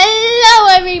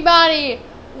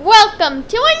Welcome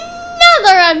to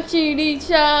another MCD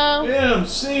show.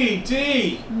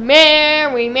 MCD.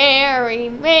 Merry, Merry,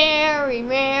 Merry,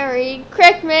 Merry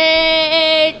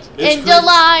Christmas in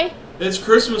July. It's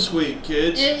Christmas week,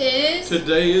 kids. It is.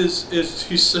 Today is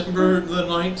December the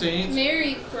 19th.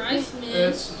 Merry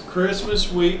Christmas. It's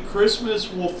Christmas week.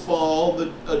 Christmas will fall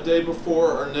a day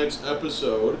before our next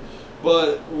episode,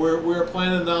 but we're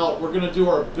planning out. We're gonna do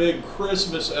our big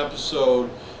Christmas episode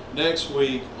next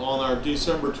week on our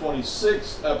December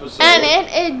 26th episode. And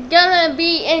it is gonna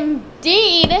be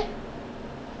indeed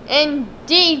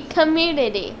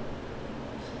community.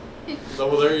 So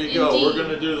well, there you go. Indeed. We're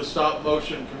gonna do the stop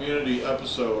motion community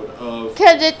episode of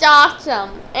Cause it's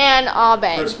awesome. And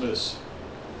Abed. Christmas.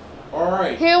 All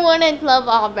right. Who wouldn't love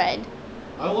Abed?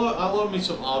 I love me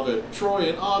some Ovid. Troy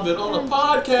and Ovid on a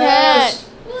podcast.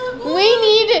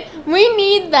 We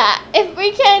need that. If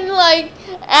we can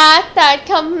ask that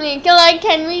company,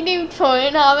 can we do Troy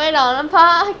and Abed on a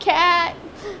podcast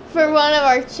for one of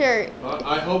our shirts?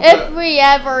 I hope if we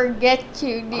ever get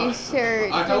to do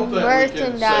shirts I hope and that we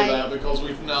can say that merchandise. because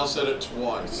we've now said it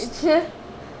twice.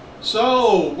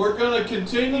 So we're gonna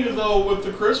continue though with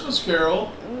the Christmas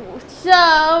Carol.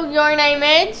 So your name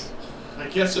is? I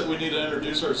guess that we need to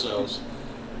introduce ourselves.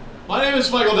 My name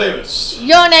is Michael Davis.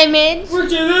 Your name is? We're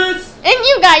Davis. And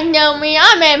you guys know me.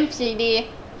 I'm MCD.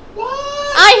 What?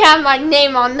 I have my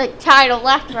name on the title.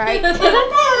 That's right.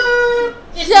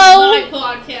 This is my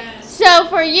podcast. So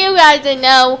for you guys to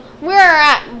know, we're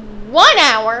at 1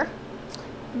 hour,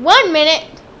 1 minute,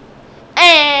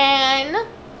 and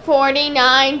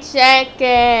 49 seconds.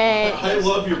 I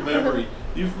love your memory.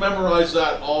 You've memorized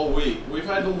that all week. We've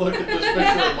had to look at this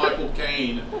picture of Michael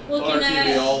Caine on our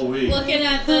TV all week. Looking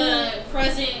at the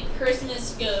present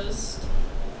Christmas ghost.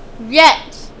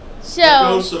 Yes. The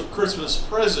ghost of Christmas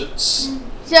presents.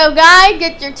 So guys,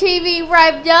 get your TV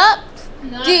revved up.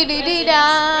 Not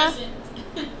Do-do-do-da. present.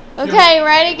 Okay,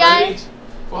 ready guys?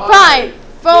 Ready? 5,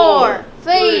 4,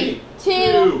 3,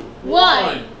 2,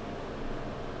 1.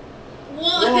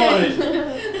 One.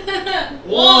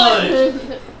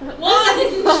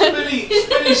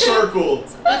 Spinny circle.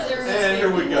 And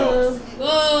here we go.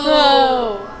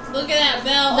 Whoa. Look at that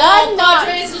bell. That's not-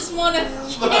 Padres just won a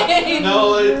game.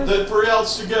 No, the 3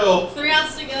 outs to go. 3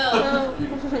 outs to go.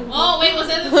 Oh, wait, was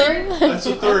that the third? That's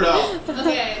the 3rd out.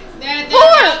 Okay.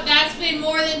 That's been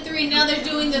more than 3. Now they're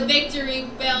doing the victory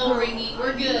bell ringing.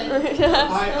 We're good.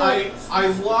 I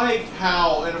like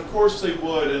how, and of course they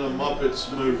would in a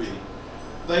Muppets movie,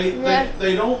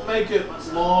 they don't make it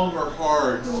long or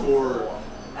hard for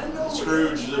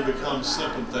Scrooge to become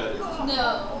sympathetic.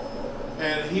 No.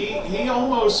 And he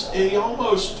almost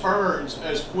turns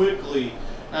as quickly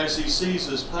as he sees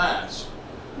his past.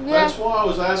 Yeah. That's why I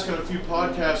was asking a few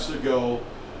podcasts ago,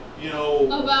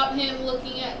 About him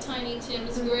looking at Tiny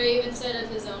Tim's grave instead of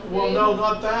his own grave. well, no,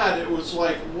 not that. It was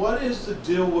like, what is the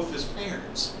deal with his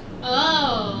parents?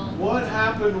 Oh. What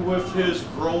happened with his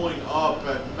growing up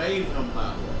that made him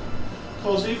that way?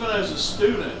 Because even as a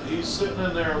student, he's sitting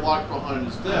in there locked behind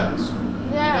his desk.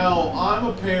 Yeah. Now, I'm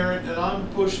a parent and I'm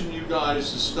pushing you guys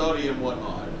to study and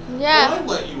whatnot. Yeah. But I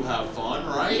let you have fun,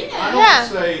 right? Yeah. I don't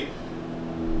say,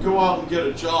 go out and get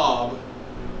a job.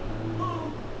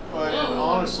 And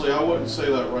honestly, I wouldn't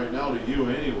say that right now to you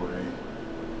anyway.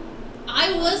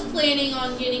 I was planning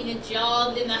on getting a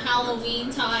job in the Halloween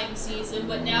time season,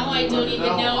 but now I don't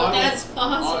even know if that's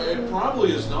possible. It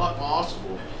probably is not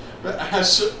possible.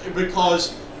 Because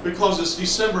it's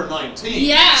December 19th.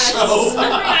 Yeah, So. it's super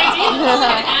ideal. It's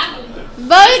gonna happen.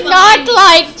 But not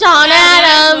like John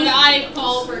That's what Adams. I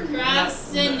call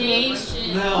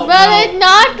procrastination. But it's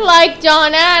not like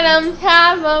John Adams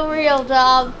have a real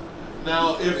job.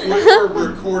 Now, if we were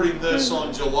recording this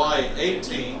on July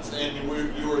 18th, and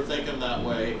you were thinking that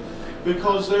way,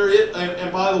 because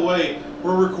and by the way,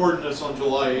 we're recording this on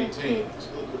July 18th.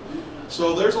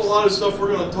 So there's a lot of stuff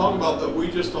we're going to talk about that we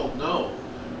just don't know.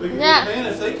 But man,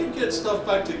 if they could get stuff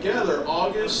back together,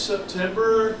 August,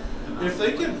 September, if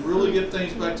they could really get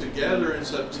things back together in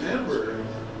September,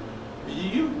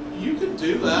 you could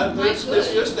do that. It's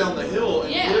just down the hill,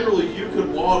 and literally you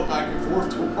could walk back and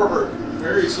forth to work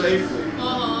very safely.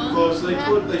 Because they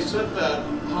set that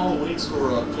Halloween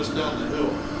store up just down the hill.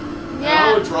 And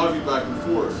I would drive you back and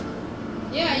forth.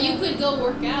 Yeah, you could go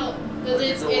work out because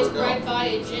it's right by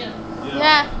a gym.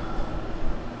 Yeah.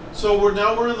 So we're in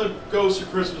the Ghost of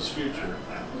Christmas Future.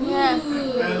 Yeah.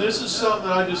 Ooh. And this is something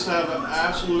that I just have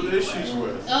absolute issues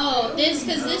with. Oh, this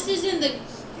isn't the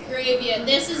grave yet.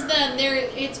 This is them.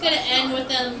 It's gonna end with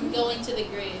them going to the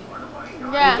grave.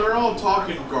 Yeah. But they're all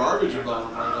talking garbage about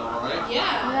him right now, right?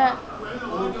 Yeah. Yeah.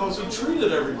 Well, because he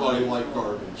treated everybody like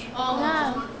garbage.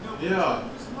 Oh. Yeah. Yeah.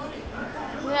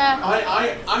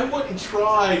 Yeah. I wouldn't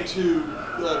try to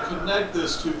connect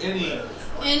this to any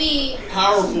Any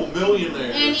powerful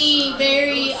millionaires. any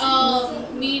very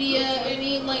media,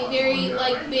 any like very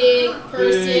like big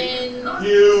person,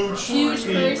 Big, huge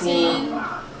people. person,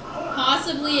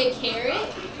 possibly a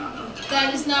carrot.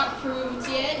 That is not proved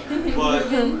yet. But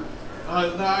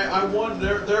I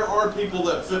wonder, there are people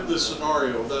that fit this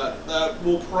scenario that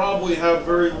will probably have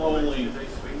very lonely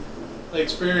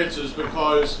experiences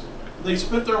because they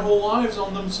spent their whole lives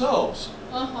on themselves.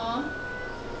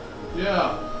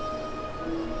 Yeah.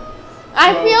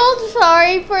 I feel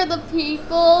sorry for the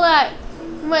people that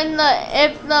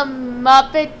if the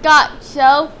Muppet got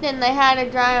choked and they had to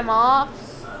dry him off.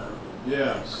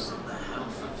 Yes.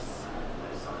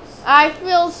 I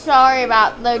feel sorry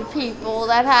about the people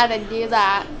that had to do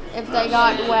that if they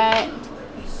got wet.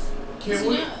 Can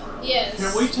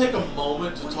we take a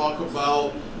moment to talk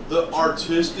about the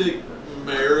artistic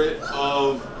merit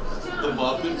of the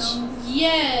Muppets?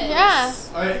 Yes.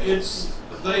 Yeah.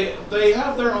 They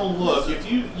have their own look. If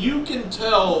you can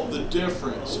tell the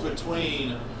difference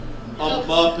between a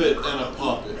Muppet and a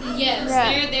puppet. Yes,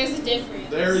 yeah. there's a difference.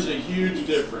 There is a huge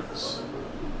difference.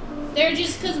 They're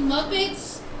just because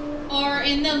Muppets are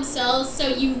in themselves so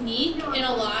unique and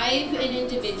alive and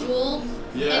individual.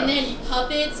 Yes. And then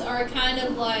puppets are kind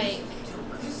of like,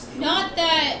 not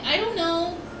that, I don't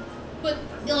know, but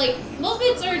like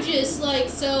Muppets are just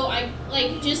like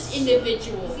just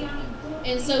individual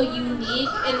and so unique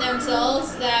in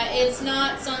themselves that it's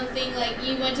not something like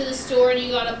you went to the store and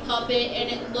you got a puppet and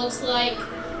it looks like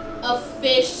a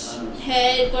fish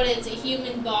head but it's a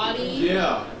human body.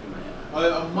 Yeah.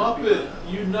 A Muppet,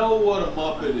 you know what a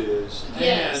Muppet is.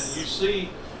 Yes. And you see,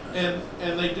 and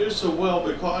they do so well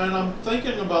because, and I'm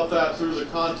thinking about that through the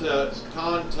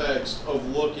context of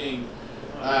looking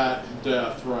at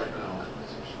death right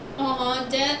now.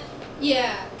 Death.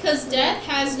 Yeah, because death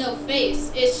has no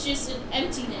face. It's just an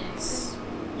emptiness.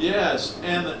 Yes,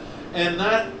 and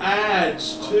that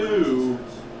adds to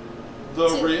the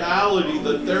reality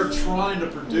that they're trying to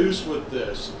produce with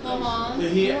this.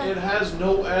 It has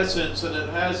no essence and it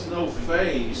has no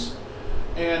face,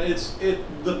 and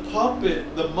the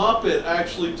Muppet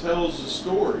actually tells the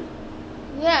story.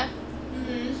 Yeah.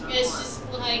 It's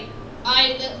just like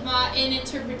my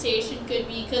interpretation could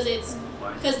be because it's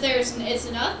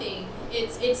nothing.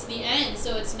 It's the end,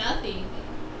 so it's nothing.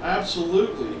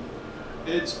 Absolutely.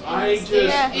 And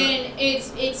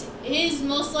it's his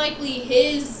most likely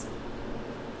his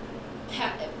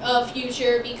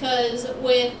future because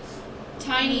with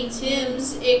Tiny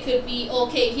Tim's it could be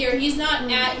okay here he's not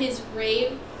at his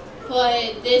grave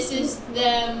but this is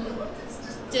them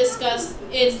this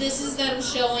is them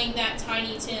showing that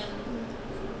Tiny Tim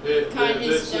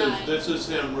this is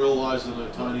him realizing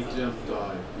that Tiny Tim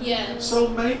died. Yes. So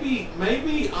maybe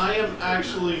I am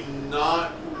actually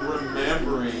not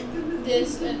remembering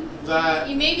this that.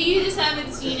 Maybe you just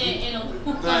haven't seen it in a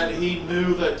while. That he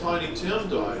knew that Tiny Tim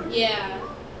died. Yeah.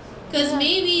 Because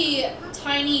maybe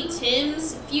Tiny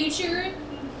Tim's future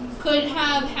could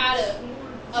have had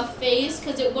a face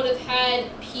because it would have had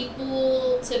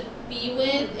people to be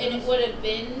with and it would have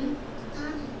been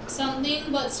something,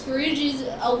 but Scrooge is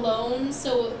alone,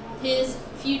 so his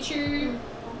future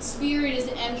spirit is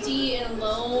empty and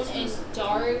alone and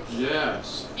dark.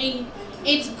 Yes. And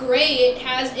it's gray.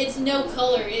 It's no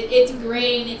color. It's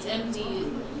gray and it's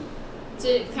empty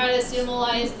to kind of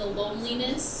symbolize the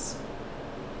loneliness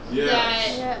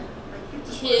that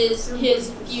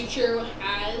his future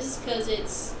has, because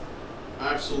it's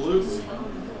absolutely.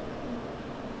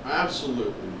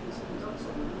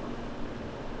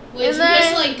 Which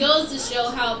just like goes to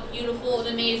show how beautiful and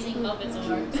amazing Muppets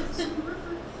are.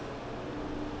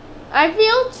 I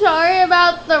feel sorry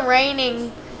about the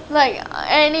raining. Like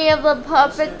any of the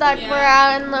puppets that were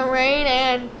out in the rain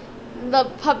and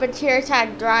the puppeteers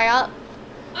had to dry up.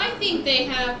 I think they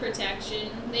have protection.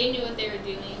 They knew what they were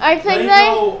doing. I think they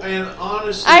know, and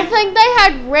honestly, I think they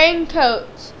had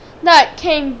raincoats that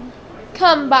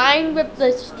combined with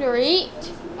the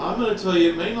street. I'm going to tell you,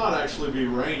 it may not actually be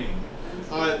raining.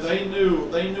 They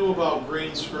knew about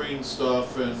green screen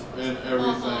stuff and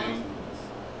everything.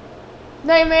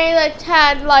 They may have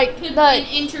had like could be an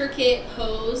intricate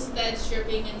hose that's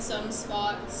dripping in some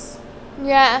spots.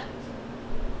 Yeah.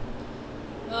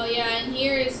 Oh yeah, and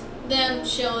here is them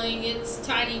showing it's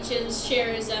Tiny Tim's chair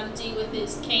is empty with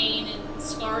his cane and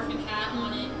scarf and hat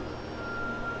on it.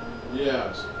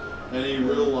 Yes, and he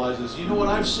realizes, you know what?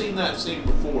 I've seen that scene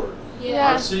before.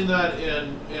 Yeah. I've seen that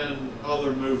in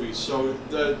other movies. So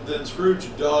then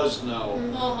Scrooge does know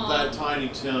that Tiny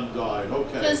Tim died.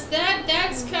 Okay. Because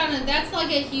that's like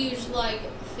a huge like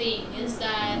thing is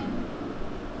that,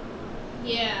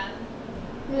 Yeah.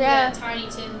 that Tiny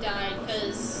Tim died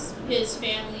because his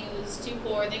family was too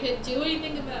poor. They couldn't do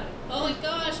anything about it. Oh my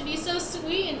gosh, and he's so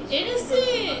sweet and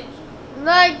innocent.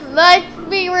 Let's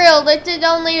be real. This is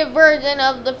only a version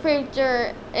of the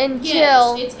future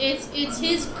until. Yes, it's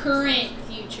his current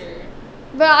future.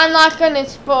 But I'm not gonna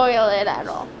spoil it at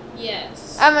all.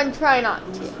 Yes. I'm gonna try not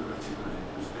to.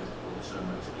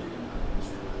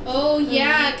 Oh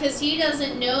yeah, because he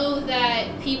doesn't know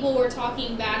that people were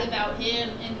talking bad about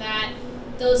him and that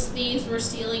those thieves were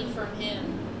stealing from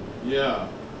him. Yeah.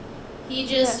 He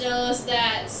just knows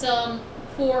that some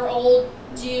poor old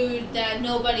dude that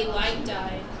nobody liked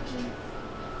died.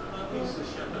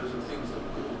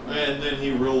 And then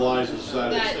he realizes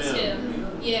that That's it's him.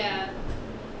 him. Yeah.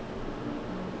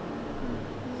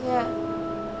 Yeah.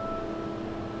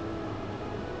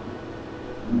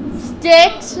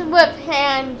 Sticks with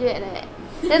hands in it.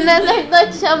 And then there's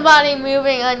like somebody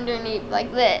moving underneath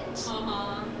like this.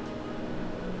 Uh-huh.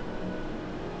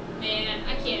 Man,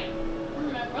 I can't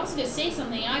remember. I was going to say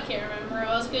something. I can't remember what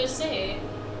I was going to say.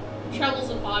 Troubles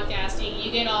with podcasting.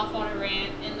 You get off on a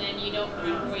rant and then you don't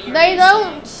remember what you're They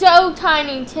going don't show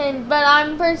Tiny Tim, but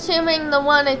I'm presuming the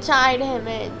one inside him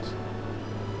is.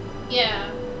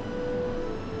 Yeah.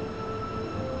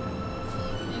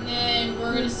 And then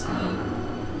we're going to see.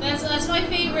 That's my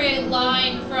favorite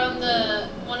line from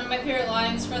one of my favorite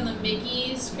lines from the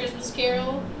Mickey's Christmas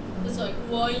Carol. It's like,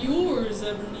 why yours,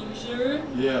 Ebenezer?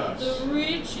 Yes. The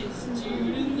richest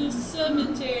dude in the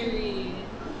cemetery.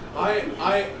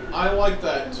 I like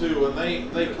that too, and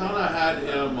they kind of had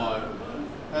him.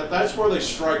 That's where they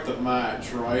strike the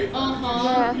match, right?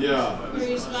 Uh-huh. Yeah. Where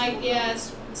he's like,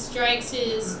 strikes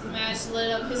his match,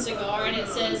 lit up his cigar, and it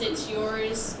says it's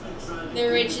yours. The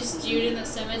richest dude in the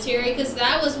cemetery, because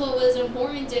that was what was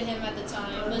important to him at the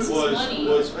time, was his money.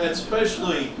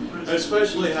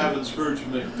 Especially having Scrooge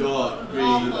McDuck be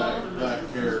that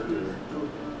character.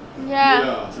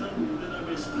 Yeah.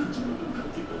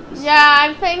 Yeah,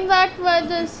 I think that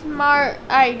was a smart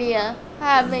idea,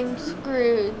 having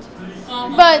Scrooge.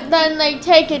 Uh-huh. But then they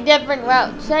take a different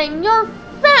route, saying your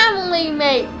family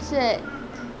makes it.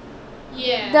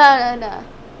 Yeah. Da.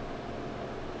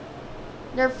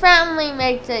 Their family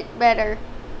makes it better.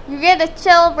 You get to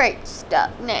celebrate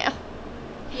stuff now.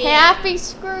 Yeah. Happy,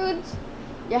 Scrooge?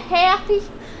 You happy?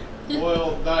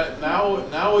 Well,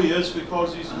 now he is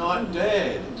because he's not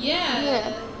dead.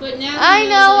 Yeah. But now I he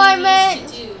know, knows what I he meant-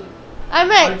 needs to do. I I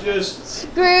meant just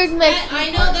Scrooge makes.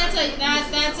 I know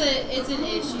it's an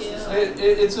issue.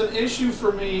 it's an issue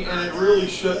for me, and it really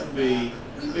shouldn't be.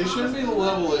 It shouldn't be the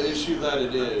level of issue that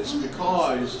it is,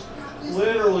 because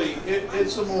literally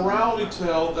it's a morality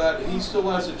tale that he still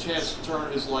has a chance to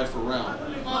turn his life around.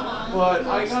 Uh-huh. But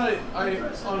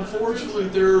unfortunately,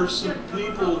 there are some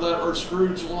people that are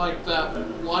Scrooge like that.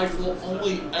 Life will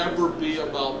only ever be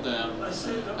about them,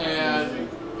 and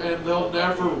they'll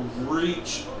never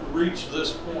reach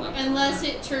this point. Unless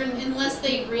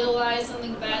they realize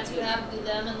something bad's gonna happen to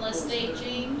them, unless they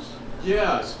change.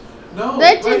 Yes. No,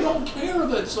 That's they it. don't care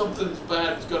that something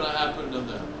bad is going to happen to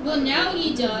them. Well, now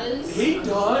he does. He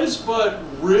does, but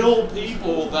real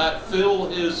people that fill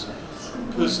his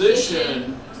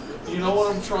position, you know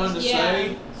what I'm trying to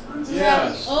say?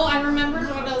 Yes. Oh, I remembered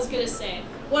what I was gonna say.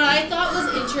 What I thought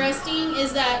was interesting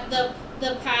is that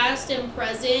the past and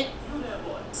present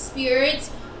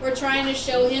spirits were trying to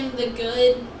show him the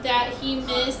good that he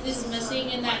is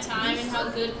missing in that time and how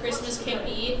good Christmas can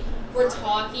be. We're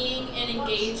talking and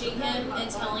engaging him and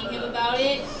telling him about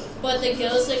it. But the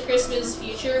Ghost of Christmas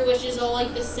Future, which is all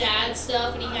like the sad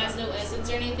stuff and he has no essence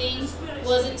or anything,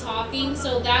 wasn't talking.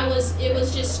 So it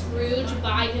was just Scrooge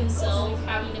by himself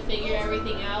having to figure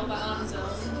everything out on his own.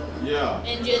 Yeah.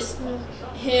 And just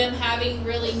him having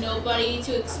really nobody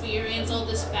to experience all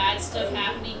this bad stuff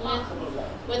happening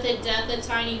with the death of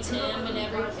Tiny Tim and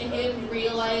him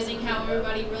realizing how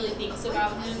everybody really thinks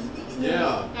about him.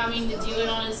 Yeah. Having to do it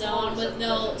on his own with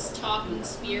no talking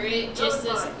spirit, just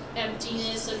this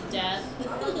emptiness of death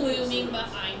looming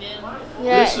behind him.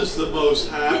 Yes. This is the most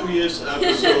happiest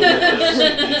episode of the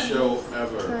MCD show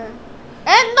ever.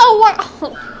 In the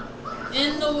world.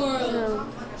 In the world.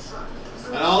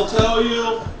 And I'll tell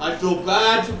you, I feel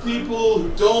bad for people who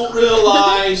don't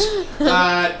realize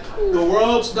that the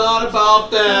world's not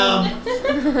about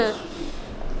them.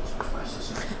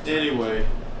 Anyway.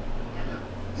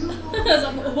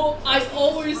 I've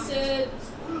always said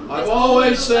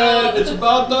It's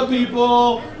about the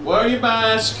people. Wear your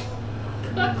mask.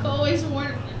 I've always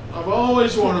worn. I've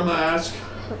always worn a mask.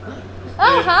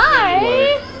 Oh, hi.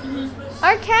 Anyway.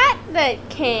 Our cat that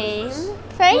came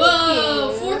Thank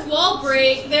Whoa, you. fourth wall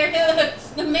break.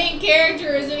 The main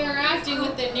character is interacting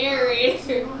with the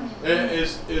narrator.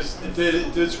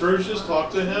 Did Scrooge just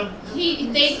talk to him?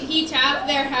 He tapped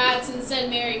their hats and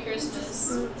said Merry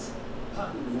Christmas.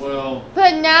 Well,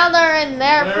 But now they're in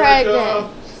their present.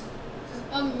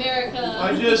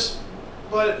 America.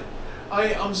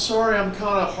 I'm sorry, I'm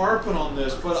kind of harping on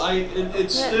this, but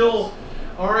it's still,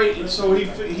 all right. So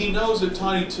he knows that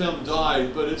Tiny Tim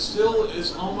died, but it still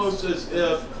is almost as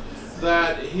if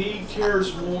that he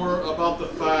cares more about the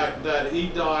fact that he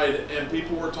died and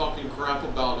people were talking crap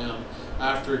about him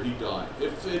after he died.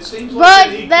 It seems like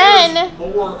that he cares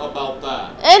more about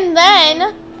that. And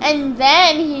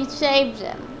then he saves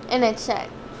him, in a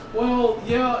sense. Well,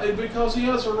 yeah, because he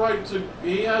has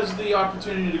he has the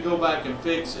opportunity to go back and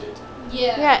fix it.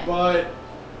 Yeah. But,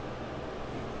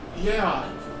 yeah.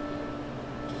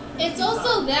 It's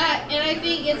also that, and I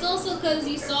think it's also because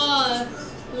he saw,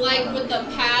 like, with the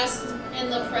past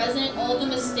and the present, all the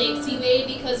mistakes he made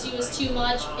because he was too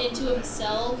much into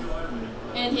himself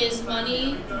and his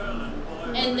money,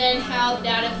 and then how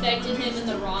that affected him in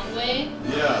the wrong way.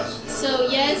 Yes. So,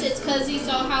 yes, it's because he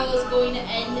saw how it was going to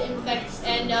end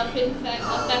up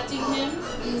affecting him,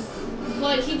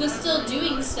 but he was still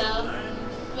doing stuff.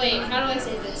 Wait, how do I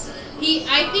say this?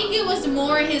 I think it was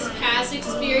more his past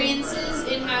experiences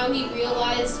and how he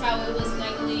realized how it was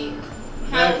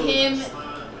him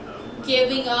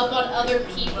giving up on other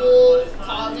people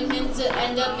causing him to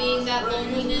end up being that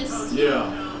loneliness. Yeah.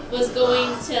 Was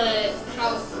going to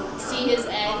see his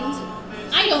end.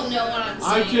 I don't know what I'm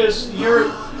saying.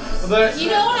 You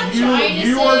know what I'm trying to say?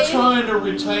 You are trying to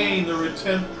retain the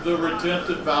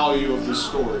redemptive value of the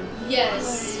story.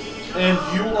 Yes. And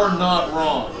you are not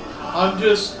wrong. I'm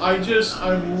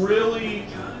really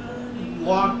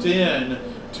locked in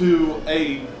to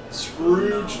a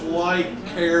Scrooge-like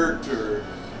character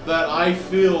that I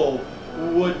feel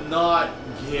would not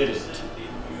get it.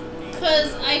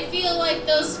 Because I feel like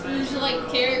those Scrooge-like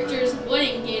characters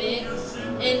wouldn't get it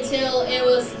until it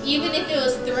was, even if it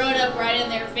was thrown up right in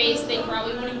their face, they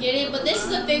probably wouldn't get it. But this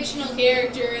is a fictional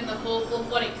character in the hope of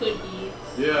what it could be.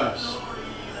 Yes.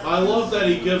 I love that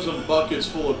he gives them buckets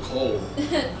full of coal.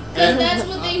 Because that's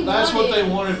what they wanted. That's what they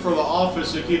wanted for the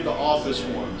office, to keep the office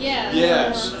warm. Yeah.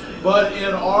 Yes. But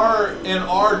in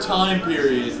our time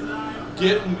period,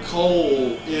 getting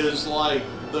coal is like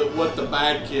what the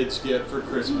bad kids get for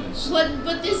Christmas.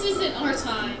 But this isn't our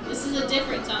time. This is a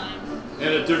different time.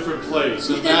 In a different place.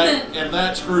 And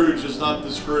that Scrooge is not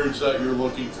the Scrooge that you're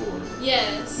looking for.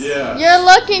 Yes. Yeah. You're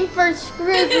looking for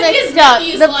Scrooge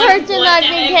McDuck, the person that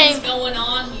became going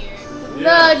on here.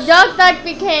 the duck that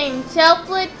became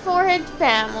selfless for his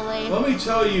family. Let me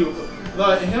tell you,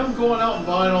 him going out and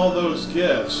buying all those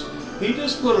gifts, he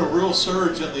just put a real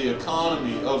surge in the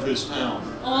economy of his town.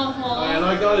 And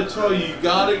I got to tell you, you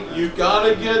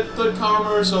gotta get the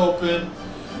commerce open.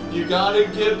 You gotta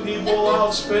get people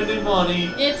out spending money.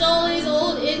 It's all his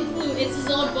old influence. It's his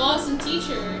old boss and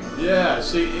teacher. Yeah,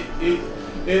 see, it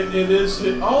is.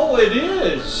 It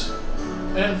is.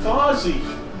 And Fozzie.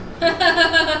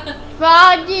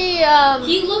 Froggy,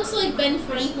 He looks like Ben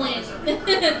Franklin.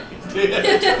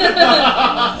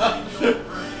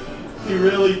 He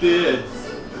really did.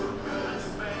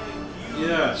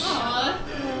 Yes. Aww.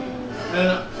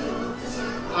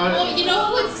 And Well, you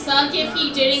know what would suck if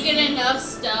he didn't get enough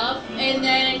stuff and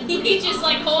then he just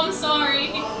like, oh, I'm sorry.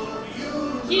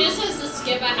 He just has to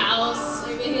skip a house.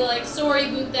 Or maybe like, sorry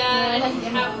about that. I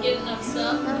didn't get enough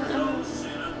stuff.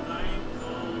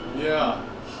 yeah.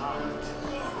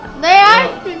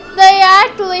 they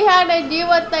actually had to do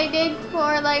what they did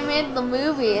before they made the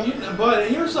movie. But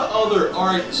here's the other. All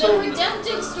right, The so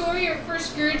redemptive story for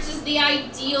Scrooge is the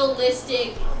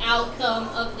idealistic outcome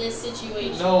of this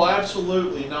situation. no,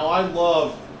 absolutely. No, I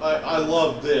love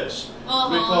this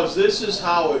because this is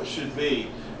how it should be,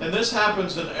 and this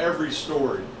happens in every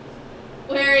story.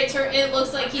 Where it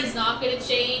looks like he's not going to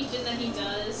change and then he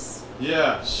does.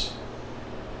 Yes.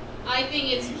 I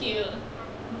think it's cute.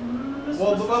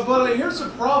 Well, but here's the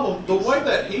problem. The way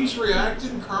that he's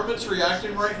reacting, Kermit's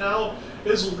reacting right now,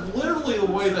 is literally the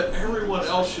way that everyone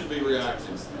else should be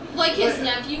reacting. Like his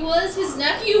nephew was? His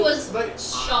nephew was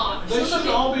shocked. They should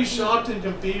all be shocked and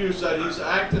confused that he's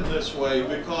acting this way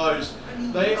because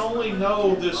they only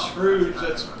know this Scrooge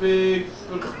that's big,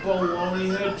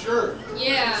 baloney head jerk.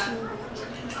 Yeah.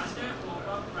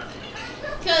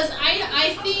 Because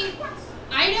I think...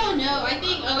 I don't know. I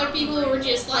think other people were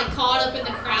just like caught up in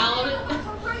the crowd.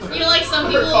 You know, like some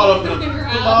people caught up in the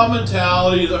crowd. mob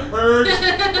mentality, the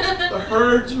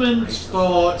herdsman's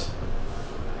thought.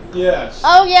 Yes.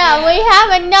 Oh yeah, Yeah. we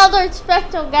have another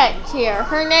special guest here.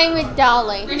 Her name is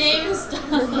Dolly. Her name is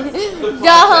Dolly. The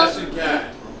Dolly. podcasting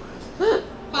cat.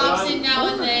 Pops in now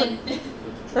and then.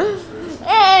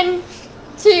 And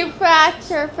Toothbrush,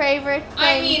 her favorite thing.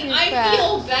 I mean, I Toothbrush.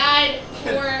 feel bad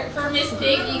for Miss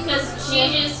Piggy because she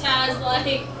just has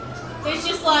like, it's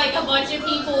just like a bunch of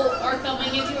people are coming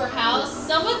into her house.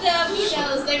 Some of them, who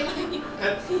knows, they might.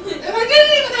 And I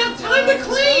didn't even have time to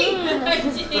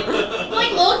clean.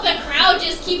 Like, look, the crowd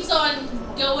just keeps on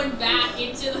going back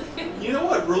into the. You know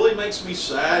what really makes me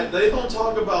sad? They don't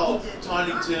talk about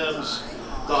Tiny Tim's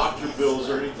doctor bills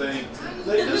or anything.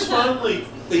 They just finally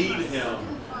feed him,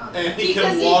 and he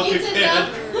Because can he walk gets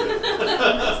again.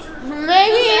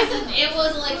 Maybe It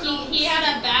was like he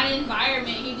had a bad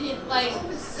environment. He did like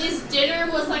his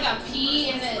dinner was like a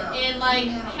pea and like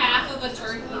half of a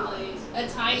turkey leg, a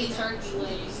tiny turkey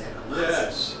leg.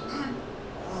 Yes.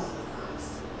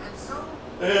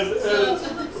 And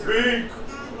being,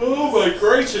 oh my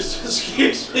gracious,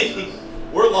 excuse me.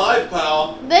 We're live,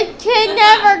 pal. the kid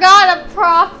never got a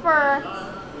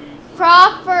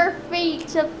proper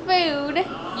feast of food,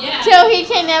 Yeah. so he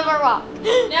can never walk.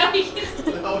 Now he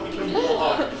can. Now he can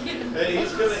walk. And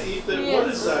he's gonna eat the. What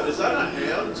is that? Is that a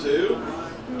ham too?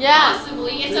 Yeah.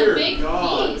 Possibly. It's Dear a big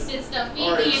God. feast. It's to feed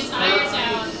All right, the entire turkey,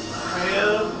 town.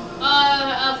 Ham,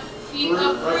 A fruit,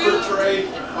 fruit. fruit tray.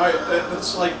 All right,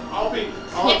 it's like I'll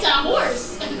It's a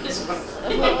horse.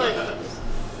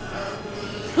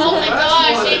 Oh my That's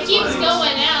gosh, what it it's keeps like.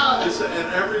 going out.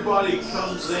 And everybody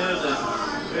comes in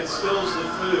and steals the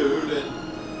food,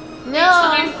 and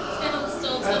No.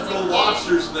 Still the doesn't get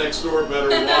lobsters next door better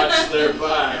watch their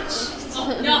backs it.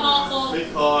 Oh no.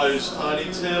 because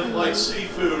Tiny Tim likes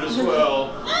seafood as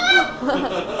well.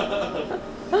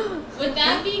 Would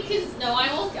that be no, I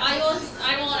won't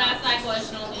ask that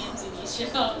question on the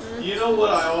MCD show. You know what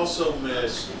I also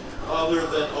miss, other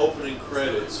than opening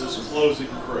credits, is closing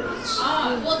credits.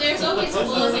 Well there's always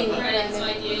closing credits,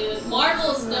 my dude.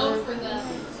 Marvel's known for them.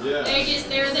 Yeah.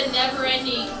 They're the never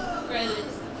ending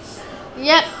credits.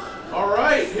 Yep. All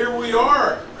right, here we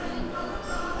are.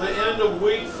 The end of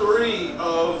week 3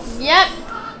 of Yep.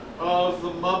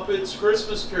 the Muppets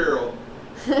Christmas Carol.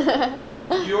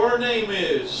 Your name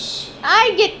is.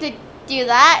 I get to do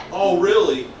that. Oh,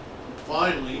 really?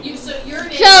 Finally. So your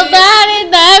name So that is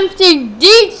the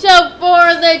MCD show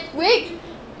for this week.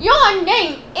 Your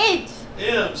name is.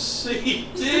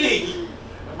 MCD.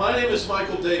 My name is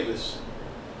Michael Davis.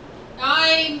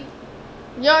 I'm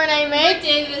Your name Rick is.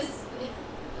 Davis.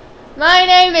 My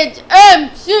name is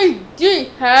MCD.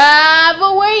 Have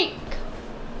a week.